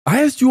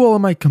I asked you all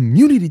in my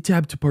community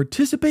tab to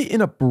participate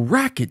in a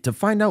bracket to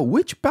find out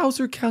which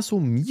Bowser Castle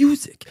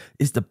music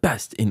is the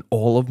best in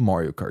all of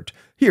Mario Kart.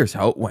 Here's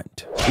how it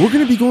went. We're going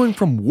to be going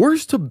from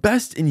worst to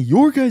best in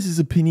your guys'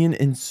 opinion,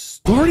 and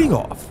starting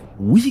off,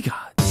 we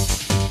got...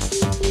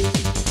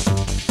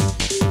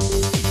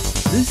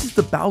 This is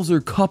the Bowser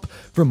Cup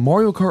from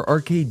Mario Kart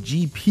Arcade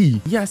GP.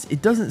 Yes,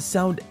 it doesn't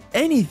sound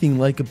anything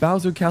like a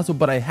Bowser Castle,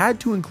 but I had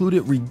to include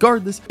it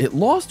regardless. It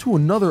lost to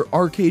another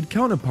arcade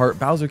counterpart,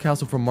 Bowser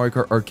Castle from Mario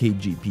Kart Arcade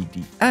GP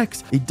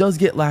DX. It does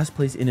get last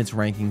place in its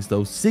rankings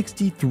though.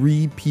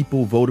 63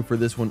 people voted for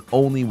this one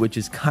only, which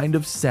is kind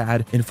of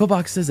sad. And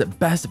Footbox says at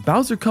best,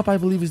 Bowser Cup I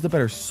believe is the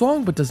better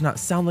song, but does not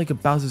sound like a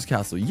Bowser's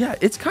Castle. Yeah,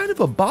 it's kind of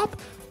a bop,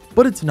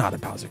 but it's not a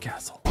Bowser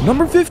Castle.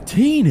 Number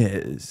 15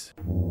 is...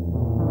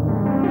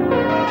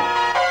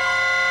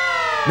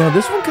 Now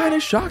this one kind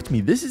of shocked me.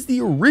 This is the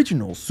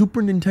original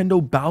Super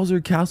Nintendo Bowser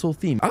Castle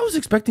theme. I was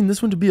expecting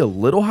this one to be a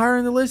little higher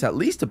on the list, at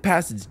least to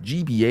pass its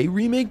GBA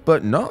remake,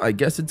 but no, I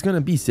guess it's going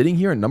to be sitting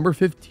here at number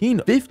 15.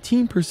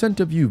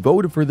 15% of you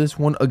voted for this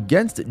one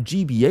against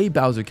GBA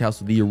Bowser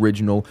Castle, the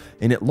original,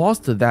 and it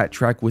lost to that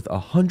track with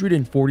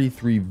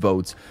 143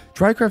 votes.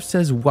 Trycraft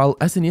says, while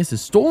SNES is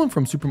stolen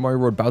from Super Mario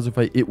World Bowser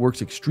Fight, it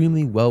works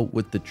extremely well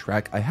with the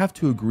track. I have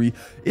to agree.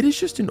 It is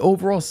just an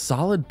overall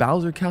solid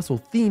Bowser Castle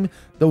theme,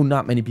 though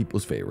not many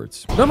people's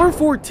favorites. Number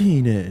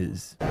 14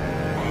 is...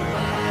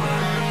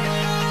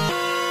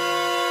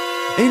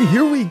 And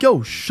here we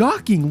go.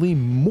 Shockingly,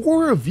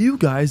 more of you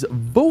guys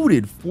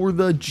voted for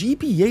the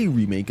GBA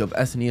remake of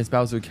SNES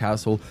Bowser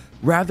Castle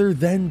rather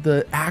than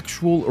the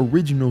actual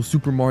original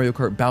Super Mario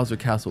Kart Bowser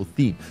Castle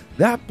theme.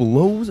 That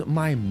blows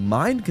my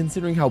mind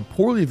considering how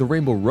poorly the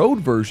Rainbow Road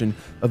version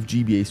of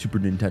GBA Super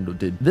Nintendo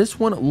did. This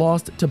one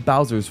lost to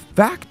Bowser's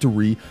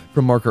Factory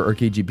from Mario Kart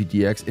Arcade GP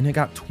DX, and it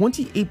got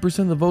 28%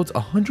 of the votes,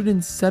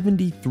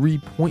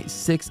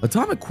 173.6.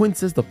 Atomic Quinn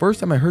says the first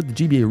time I heard the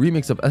GBA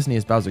remix of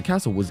SNES Bowser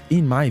Castle was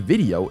in my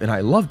video, and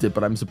I loved it,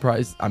 but I'm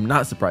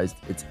not surprised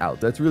it's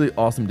out. That's really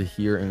awesome to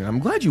hear, and I'm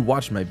glad you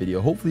watched my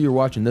video. Hopefully you're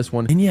watching this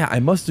one, and yeah,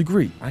 I must agree.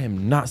 I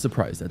am not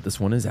surprised that this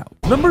one is out.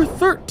 Number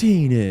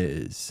 13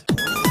 is...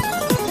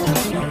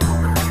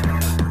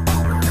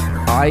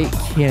 I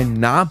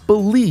cannot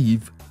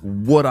believe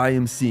what I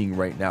am seeing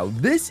right now.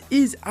 This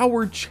is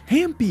our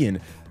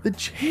champion. The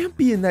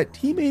champion that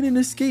Teammate and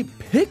Escape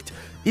picked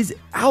is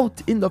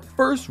out in the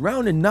first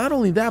round, and not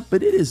only that,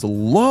 but it is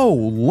low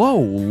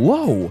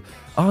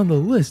on the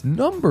list.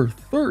 Number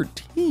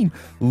 13,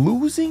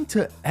 losing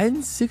to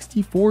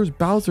N64's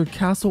Bowser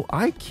Castle.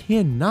 I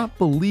cannot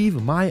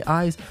believe my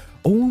eyes.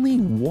 Only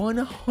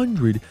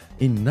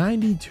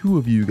 192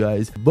 of you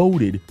guys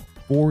voted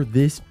for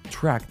this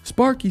track.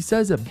 Sparky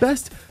says at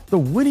best, the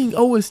winning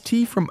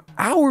OST from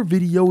our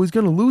video is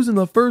gonna lose in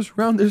the first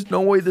round. There's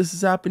no way this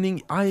is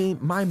happening.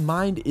 My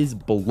mind is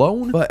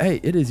blown, but hey,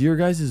 it is your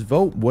guys'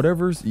 vote.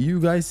 Whatever you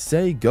guys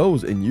say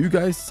goes, and you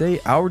guys say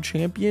our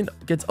champion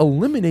gets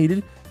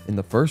eliminated in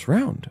the first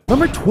round.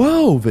 Number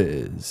 12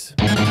 is...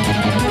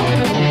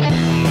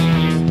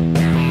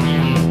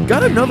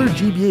 Got another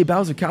GBA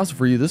Bowser Castle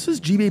for you. This is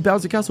GBA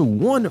Bowser Castle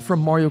 1 from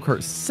Mario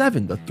Kart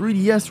 7, the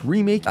 3DS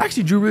remake. I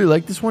actually do really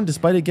like this one,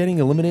 despite it getting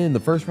eliminated in the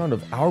first round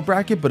of our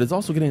bracket, but it's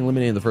also getting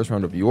eliminated in the first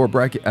round of your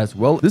bracket as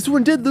well. This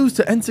one did lose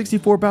to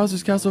N64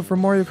 Bowser's Castle from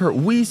Mario Kart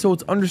Wii, so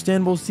it's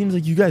understandable. Seems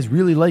like you guys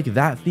really like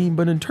that theme,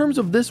 but in terms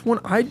of this one,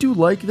 I do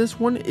like this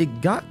one. It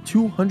got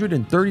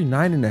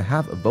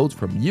 239.5 votes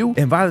from you.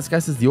 And Violet Sky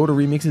says the older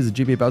remixes of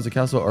GBA Bowser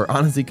Castle are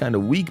honestly kind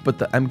of weak, but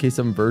the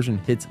MK7 version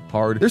hits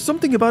hard. There's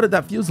something about it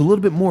that feels a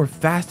little bit more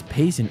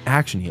fast-paced and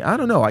actiony. I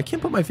don't know, I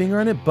can't put my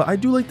finger on it, but I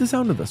do like the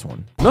sound of this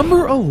one.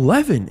 Number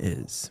 11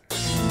 is...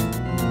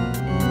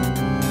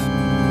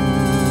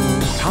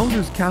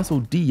 Bowser's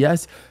Castle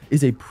DS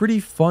is a pretty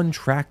fun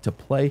track to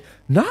play.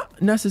 Not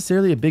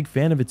necessarily a big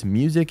fan of its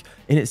music,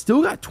 and it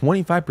still got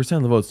 25%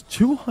 of the votes.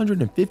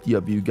 250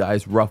 of you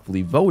guys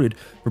roughly voted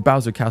for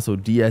Bowser Castle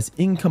DS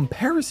in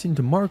comparison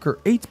to Mario Kart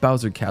 8's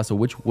Bowser Castle,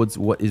 which was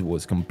what it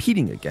was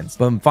competing against.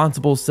 But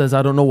Infonsible says,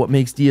 I don't know what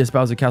makes DS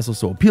Bowser Castle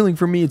so appealing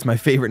for me. It's my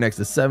favorite next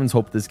to Sevens.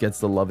 Hope this gets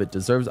the love it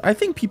deserves. I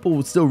think people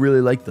would still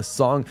really like the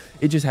song.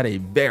 It just had a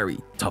very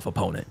tough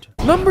opponent.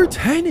 Number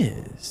 10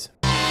 is...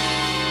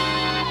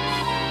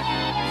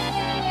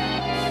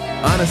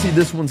 Honestly,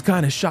 this one's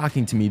kind of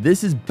shocking to me.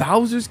 This is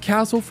Bowser's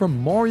Castle from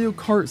Mario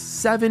Kart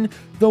 7,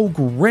 though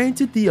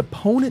granted the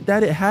opponent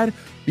that it had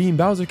being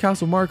Bowser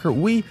Castle Mario Kart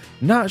Wii,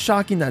 not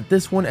shocking that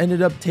this one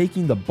ended up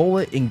taking the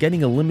bullet and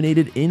getting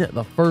eliminated in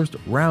the first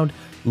round,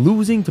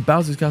 losing to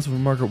Bowser's Castle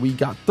from Mario Kart Wii.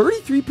 Got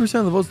 33%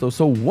 of the votes though,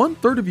 so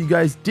 1/3 of you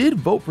guys did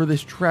vote for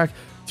this track,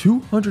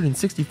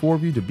 264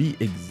 of you to be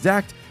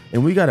exact.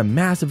 And we got a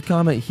massive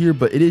comment here,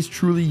 but it is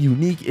truly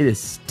unique. It is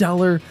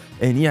stellar.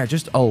 And yeah,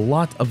 just a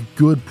lot of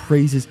good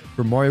praises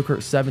for Mario Kart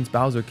 7's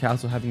Bowser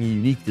Castle having a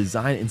unique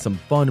design and some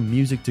fun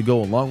music to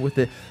go along with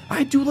it.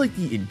 I do like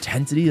the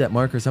intensity that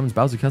Mario Kart 7's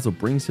Bowser Castle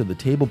brings to the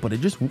table, but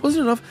it just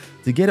wasn't enough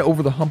to get it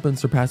over the hump and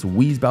surpass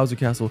Wii's Bowser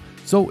Castle.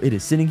 So it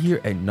is sitting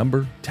here at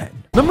number 10.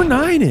 Number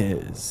 9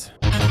 is...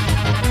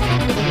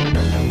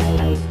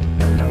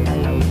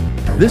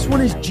 This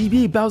one is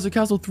GBA Bowser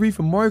Castle 3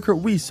 from Mario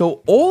Kart Wii.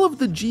 So all of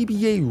the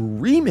GBA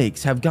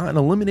remakes have gotten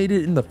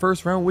eliminated in the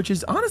first round, which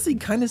is honestly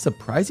kind of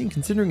surprising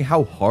considering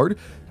how hard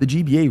the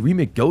GBA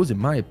remake goes in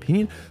my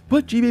opinion.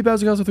 But GBA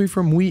Bowser Castle 3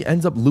 from Wii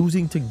ends up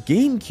losing to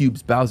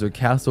GameCube's Bowser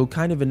Castle,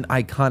 kind of an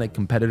iconic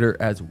competitor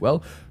as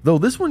well. Though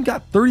this one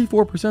got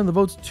 34% of the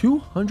votes,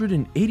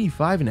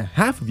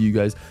 285.5 of you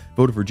guys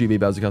voted for GBA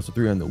Bowser Castle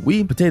 3 on the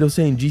Wii. Potato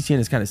saying GCN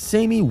is kind of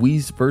samey.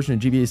 Wii's version of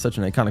GBA is such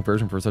an iconic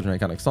version for such an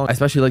iconic song. I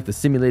especially like the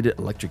simulated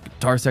electric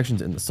guitar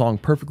sections in the song,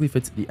 perfectly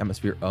fits the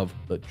atmosphere of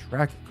the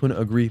track. Couldn't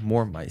agree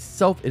more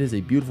myself. It is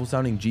a beautiful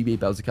sounding GBA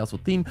Bowser Castle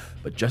theme,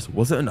 but just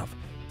wasn't enough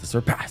to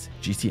surpass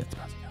GCN's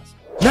Bowser Castle.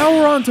 Now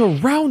we're on to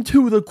round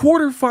 2, the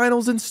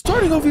quarterfinals, and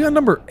starting off we got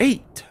number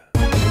 8.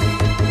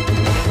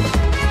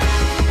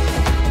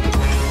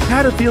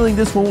 Had a feeling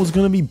this one was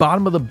going to be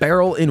bottom of the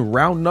barrel in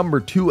round number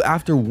 2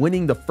 after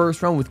winning the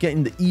first round with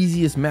getting the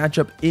easiest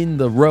matchup in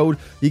the road.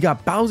 You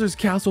got Bowser's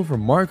Castle from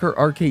Mario Kart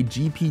Arcade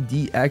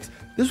GPDX.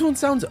 This one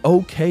sounds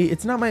okay.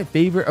 It's not my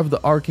favorite of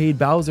the arcade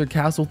Bowser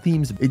Castle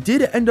themes. It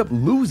did end up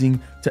losing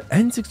to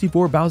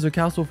N64 Bowser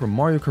Castle from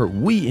Mario Kart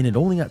Wii, and it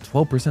only got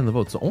 12% of the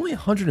votes. So only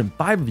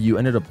 105 of you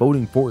ended up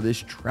voting for this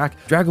track.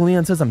 Dragon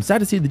Leon says, I'm sad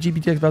to see the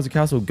GPDX Bowser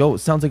Castle go. It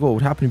sounds like what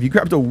would happen if you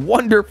grabbed a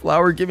Wonder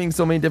Flower, giving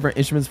so many different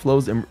instruments,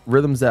 flows, and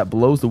rhythms that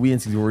blows the Wii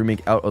N64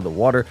 remake out of the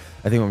water.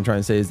 I think what I'm trying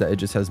to say is that it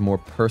just has more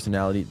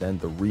personality than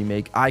the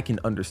remake. I can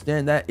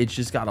understand that. It's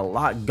just got a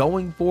lot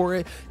going for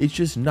it. It's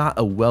just not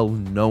a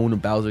well-known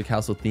Bowser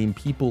Castle theme.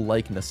 People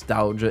like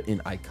nostalgia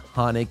and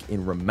iconic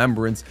in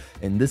remembrance,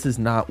 and this is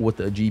not what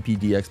the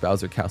GPDX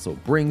Bowser Castle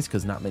brings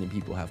because not many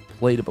people have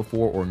played it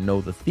before or know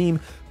the theme,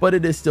 but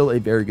it is still a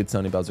very good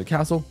sounding Bowser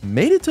Castle.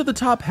 Made it to the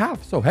top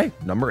half, so hey,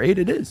 number 8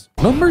 it is.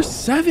 Number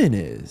 7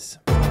 is...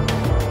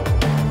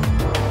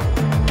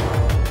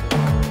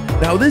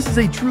 Now this is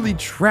a truly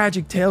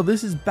tragic tale.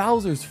 This is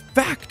Bowser's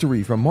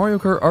Factory from Mario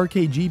Kart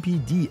Arcade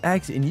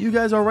GPDX, and you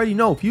guys already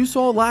know, if you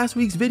saw last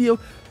week's video,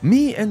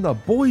 me and the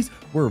boys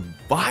were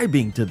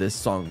vibing to this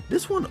song.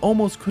 This one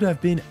almost could have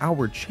been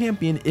our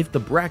champion if the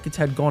brackets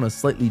had gone a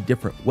slightly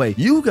different way.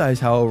 You guys,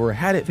 however,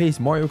 had it face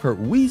Mario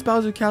Kart Wii's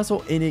Bowser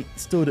Castle, and it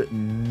stood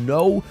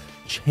no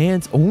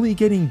chance, only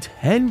getting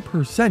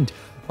 10%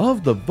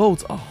 of the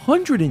votes.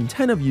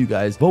 110 of you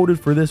guys voted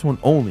for this one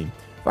only.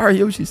 Fire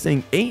Yoshi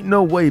saying, ain't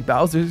no way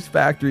Bowser's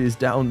Factory is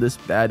down this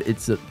bad.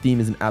 Its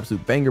theme is an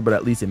absolute banger, but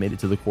at least it made it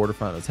to the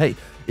quarterfinals. Hey,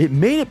 it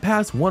made it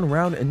past one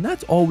round, and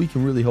that's all we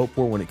can really hope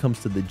for when it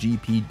comes to the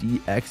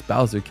GPDX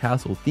Bowser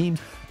Castle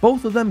themes.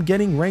 Both of them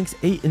getting ranks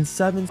 8 and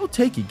 7. I'll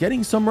take it,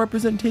 getting some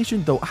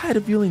representation, though I had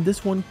a feeling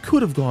this one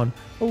could have gone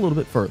a little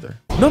bit further.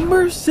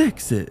 Number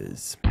 6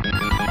 is...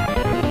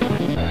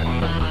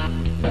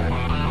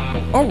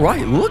 All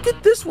right, look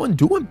at this one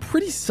doing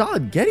pretty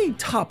solid, getting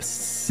top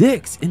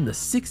 6 in the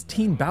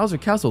 16 Bowser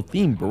Castle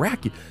theme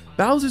bracket.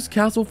 Bowser's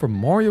Castle from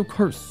Mario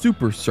Kart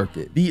Super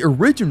Circuit, the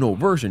original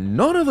version.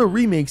 None of the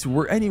remakes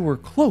were anywhere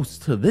close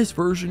to this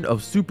version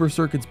of Super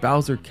Circuit's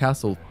Bowser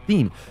Castle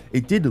theme.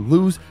 It did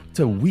lose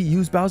to Wii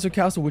U's Bowser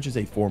Castle, which is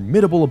a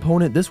formidable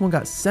opponent. This one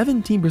got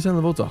 17% of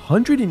the votes.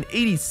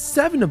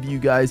 187 of you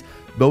guys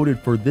voted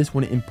for this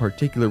one in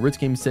particular. Rich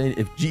Game saying,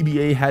 if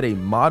GBA had a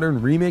modern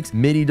remix,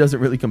 MIDI doesn't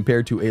really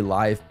compare to a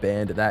live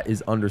band. That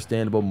is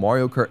understandable.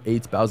 Mario Kart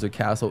 8's Bowser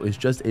Castle is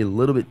just a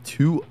little bit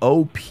too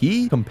OP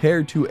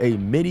compared to a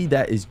MIDI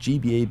that is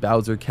GBA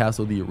Bowser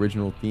Castle, the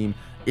original theme.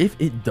 If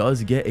it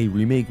does get a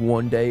remake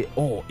one day,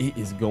 oh, it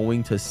is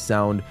going to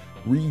sound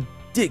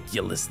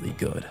ridiculously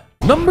good.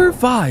 Number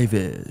 5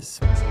 is...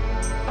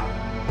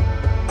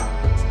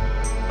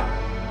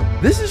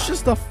 This is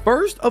just the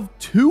first of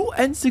 2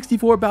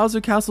 N64 Bowser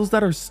Castles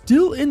that are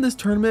still in this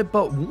tournament,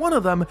 but one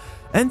of them,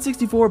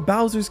 N64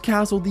 Bowser's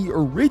Castle, the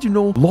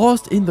original,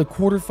 lost in the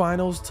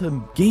quarterfinals to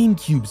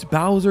GameCube's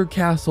Bowser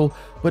Castle,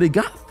 but it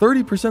got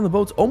 30% of the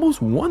votes. Almost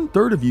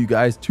 1/3 of you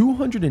guys,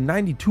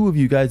 292 of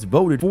you guys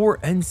voted for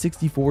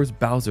N64's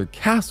Bowser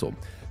Castle.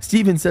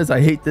 Steven says,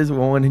 I hate this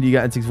one. And you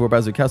got N64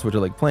 Bowser Castle, which I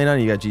like playing on.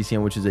 You got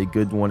GCN, which is a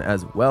good one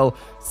as well.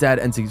 Sad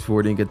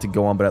N64 didn't get to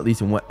go on, but at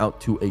least it went out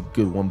to a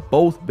good one.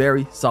 Both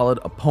very solid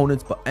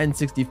opponents, but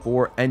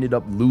N64 ended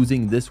up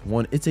losing this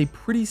one. It's a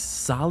pretty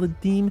solid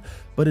theme,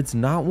 but it's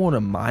not one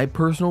of my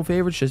personal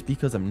favorites just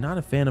because I'm not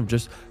a fan of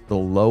just the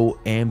low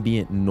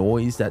ambient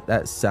noise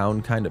that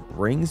sound kind of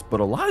brings.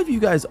 But a lot of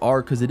you guys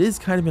are, because it is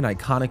kind of an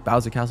iconic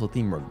Bowser Castle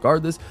theme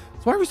regardless.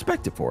 So I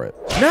respect it for it.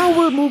 Now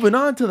we're moving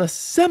on to the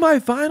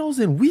semifinals,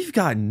 and we've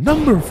got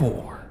number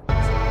 4.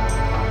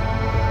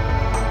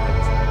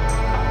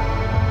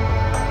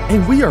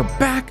 And we are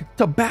back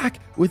to back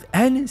with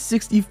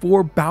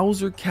N64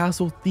 Bowser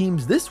Castle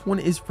themes. This one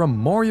is from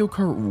Mario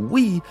Kart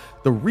Wii,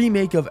 the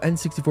remake of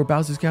N64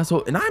 Bowser's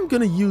Castle. And I'm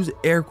going to use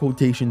air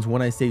quotations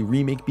when I say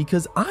remake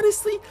because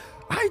honestly,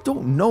 I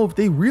don't know if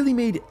they really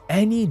made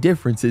any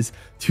differences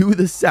to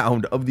the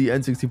sound of the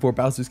N64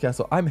 Bowser's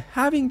Castle. I'm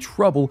having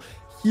trouble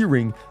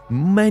hearing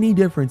many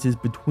differences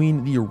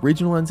between the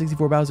original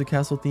N64 Bowser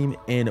Castle theme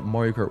and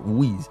Mario Kart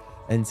Wii's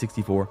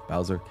N64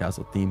 Bowser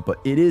Castle theme, but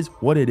it is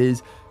what it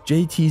is.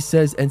 JT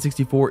says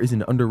N64 is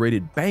an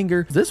underrated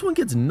banger. This one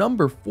gets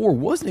number 4.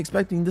 Wasn't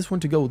expecting this one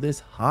to go this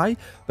high,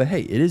 but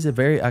hey, it is a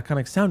very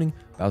iconic sounding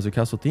Bowser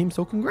Castle theme,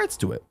 so congrats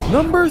to it.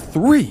 Number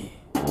 3.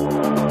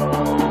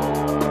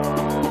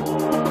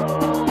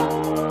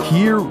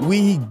 Here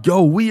we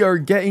go. We are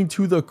getting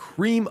to the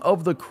cream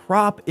of the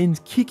crop,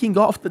 and kicking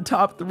off the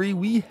top 3,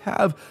 we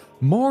have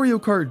Mario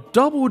Kart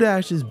Double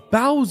Dash's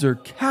Bowser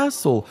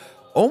Castle,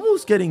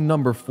 almost getting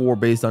number 4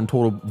 based on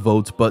total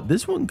votes, but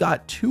this one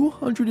got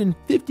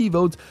 250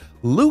 votes,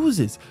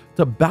 loses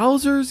to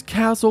Bowser's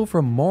Castle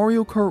from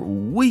Mario Kart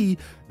Wii.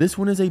 This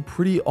one is a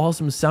pretty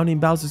awesome sounding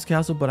Bowser's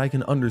Castle, but I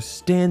can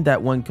understand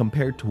that when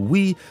compared to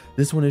Wii,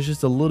 this one is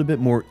just a little bit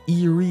more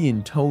eerie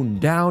and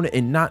toned down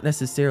and not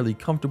necessarily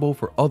comfortable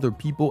for other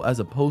people as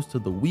opposed to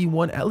the Wii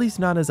one, at least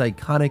not as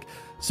iconic.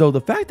 So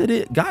the fact that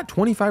it got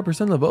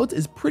 25% of the votes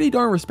is pretty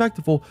darn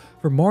respectable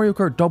for Mario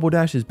Kart Double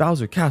Dash's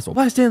Bowser Castle.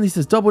 Last Stanley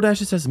says Double Dash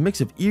has a mix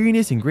of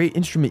eeriness and great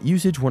instrument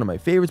usage, one of my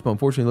favorites, but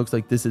unfortunately looks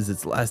like this is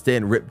its last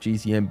stand. RIP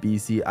GCM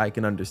BC, I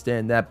can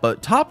understand that,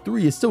 but top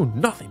 3 is still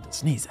nothing to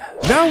sneeze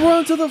at. Now we're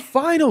on to the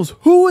finals.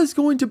 Who is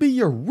going to be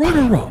your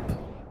runner-up?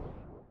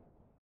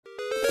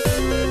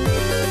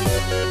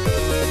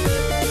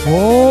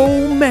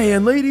 Oh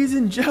man, ladies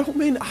and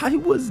gentlemen, I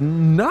was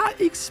not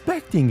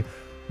expecting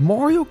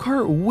Mario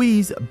Kart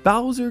Wii's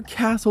Bowser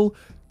Castle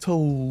to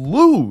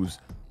lose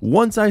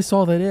once I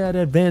saw that it had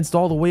advanced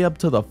all the way up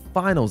to the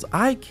finals.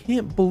 I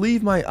can't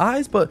believe my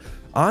eyes, but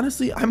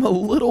honestly, I'm a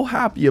little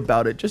happy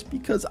about it just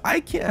because I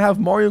can't have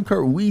Mario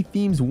Kart Wii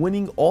themes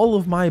winning all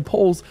of my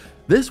polls.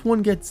 This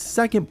one gets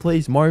second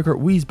place, Mario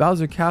Kart Wii's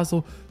Bowser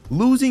Castle,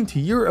 losing to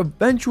your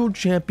eventual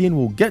champion.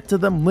 We'll get to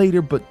them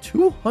later, but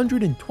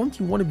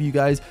 221 of you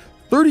guys,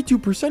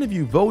 32% of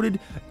you voted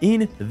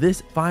in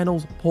this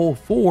finals poll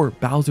for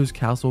Bowser's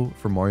Castle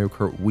for Mario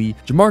Kart Wii.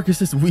 Jamarcus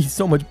says Wii's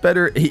so much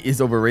better. 8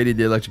 is overrated.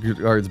 The electric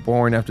guitar is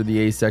boring after the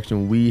A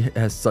section. Wii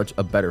has such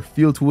a better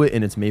feel to it,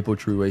 and its Maple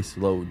Treeway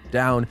slowed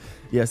down.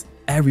 Yes,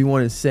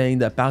 everyone is saying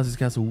that Bowser's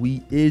Castle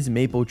Wii is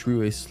Maple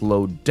Treeway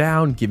slowed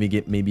down, giving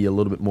it maybe a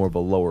little bit more of a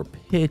lower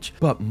pitch.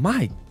 But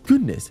my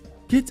goodness,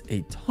 gets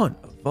a ton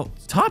of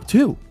votes. Top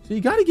 2. So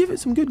you got to give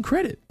it some good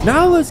credit.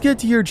 Now let's get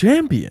to your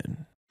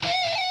champion.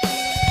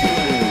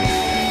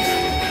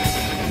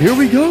 Here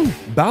we go,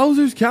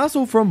 Bowser's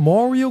Castle from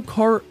Mario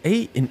Kart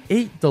 8 and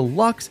 8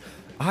 Deluxe.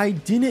 I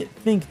didn't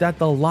think that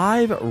the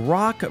live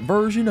rock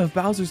version of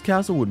Bowser's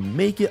Castle would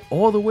make it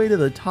all the way to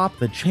the top,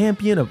 the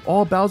champion of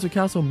all Bowser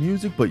Castle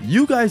music, but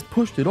you guys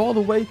pushed it all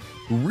the way,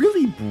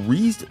 really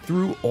breezed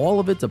through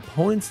all of its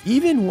opponents,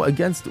 even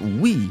against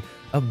Wii,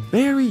 a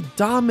very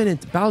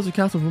dominant Bowser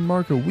Castle from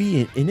Mario Kart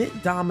Wii, and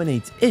it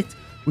dominates it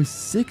with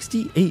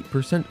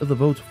 68% of the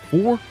votes.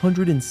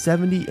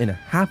 470 and a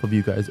half of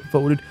you guys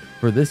voted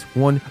for this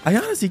one. I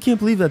honestly can't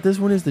believe that this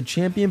one is the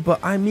champion,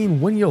 but I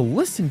mean, when you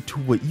listen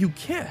to it, you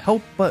can't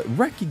help but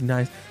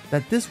recognize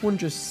that this one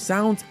just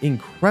sounds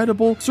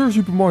incredible. Sir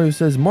Super Mario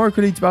says Mario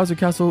Kart 8's Bowser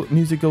Castle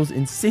music goes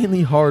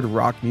insanely hard.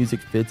 Rock music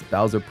fits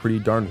Bowser pretty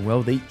darn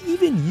well. They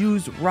even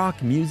use rock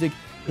music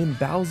in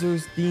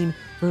Bowser's theme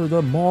for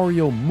the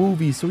Mario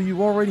movie, so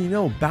you already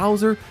know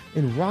Bowser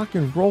and rock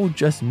and roll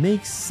just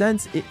makes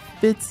sense. It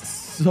fits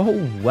so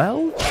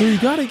well, so you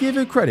gotta give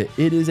it credit.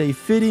 It is a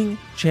fitting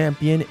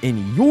champion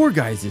and your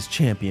guys'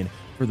 champion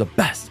for the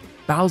best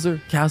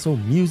Bowser Castle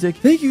music.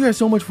 Thank you guys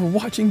so much for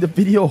watching the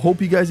video. Hope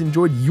you guys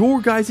enjoyed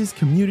your guys'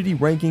 community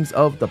rankings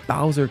of the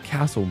Bowser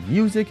Castle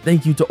music.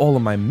 Thank you to all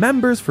of my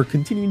members for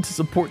continuing to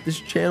support this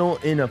channel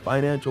in a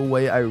financial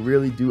way. I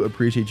really do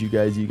appreciate you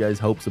guys. You guys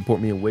help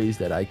support me in ways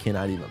that I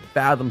cannot even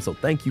fathom, so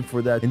thank you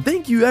for that. And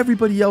thank you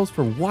everybody else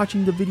for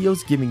watching the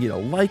videos, giving it a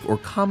like or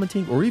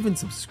commenting or even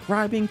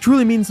subscribing.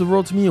 Truly means the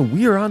world to me, and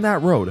we are on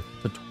that road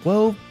to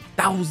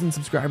 12,000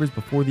 subscribers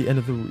before the end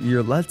of the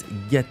year. Let's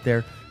get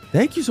there.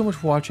 Thank you so much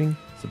for watching.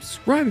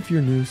 Subscribe if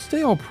you're new.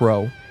 Stay all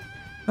pro.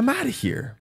 I'm out of here.